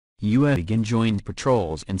U.S. begin joint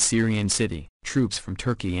patrols in Syrian city. Troops from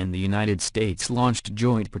Turkey and the United States launched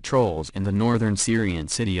joint patrols in the northern Syrian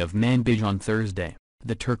city of Manbij on Thursday,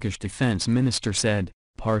 the Turkish defense minister said,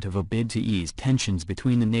 part of a bid to ease tensions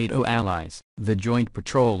between the NATO allies. The joint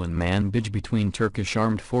patrol in Manbij between Turkish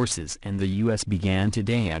armed forces and the U.S. began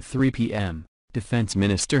today at 3 p.m., Defense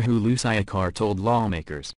Minister Hulusi Akar told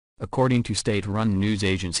lawmakers, according to state-run news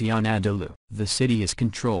agency Anadolu. The city is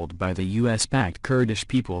controlled by the U.S.-backed Kurdish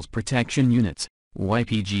People's Protection Units,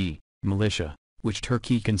 YPG, militia, which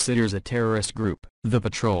Turkey considers a terrorist group. The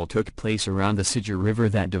patrol took place around the Syria River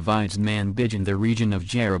that divides Manbij in the region of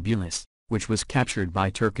Jarablus, which was captured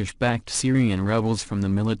by Turkish-backed Syrian rebels from the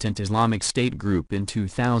militant Islamic State group in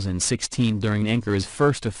 2016 during Ankar's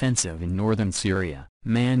first offensive in northern Syria.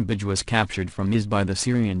 Manbij was captured from IS by the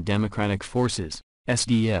Syrian Democratic Forces,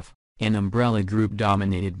 SDF, an umbrella group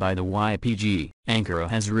dominated by the YPG. Ankara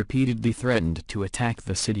has repeatedly threatened to attack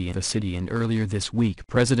the city and earlier this week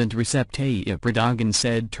President Recep Tayyip Erdogan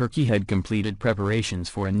said Turkey had completed preparations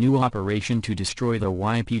for a new operation to destroy the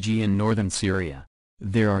YPG in northern Syria.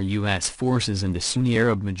 There are U.S. forces in the Sunni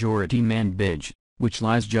Arab-majority Manbij, which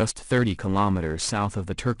lies just 30 kilometers south of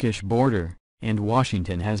the Turkish border, and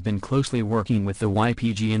Washington has been closely working with the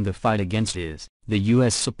YPG in the fight against IS. The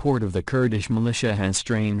U.S. support of the Kurdish militia has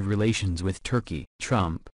strained relations with Turkey.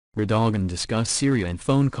 Trump, Erdogan discussed Syria in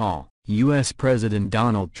phone call. U.S. President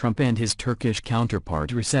Donald Trump and his Turkish counterpart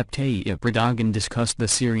Recep Tayyip Erdogan discussed the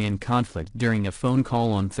Syrian conflict during a phone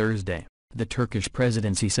call on Thursday, the Turkish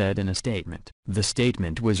presidency said in a statement. The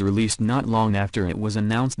statement was released not long after it was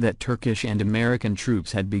announced that Turkish and American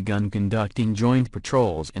troops had begun conducting joint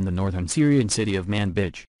patrols in the northern Syrian city of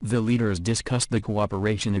Manbij. The leaders discussed the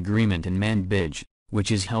cooperation agreement in Manbij,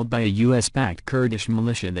 which is held by a U.S.-backed Kurdish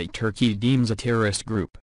militia that Turkey deems a terrorist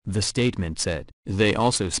group, the statement said. They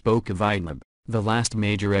also spoke of Idlib, the last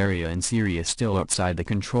major area in Syria still outside the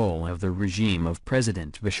control of the regime of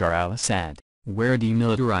President Bashar al-Assad, where a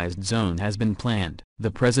demilitarized zone has been planned.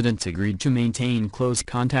 The presidents agreed to maintain close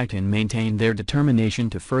contact and maintain their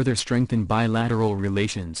determination to further strengthen bilateral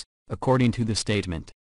relations, according to the statement.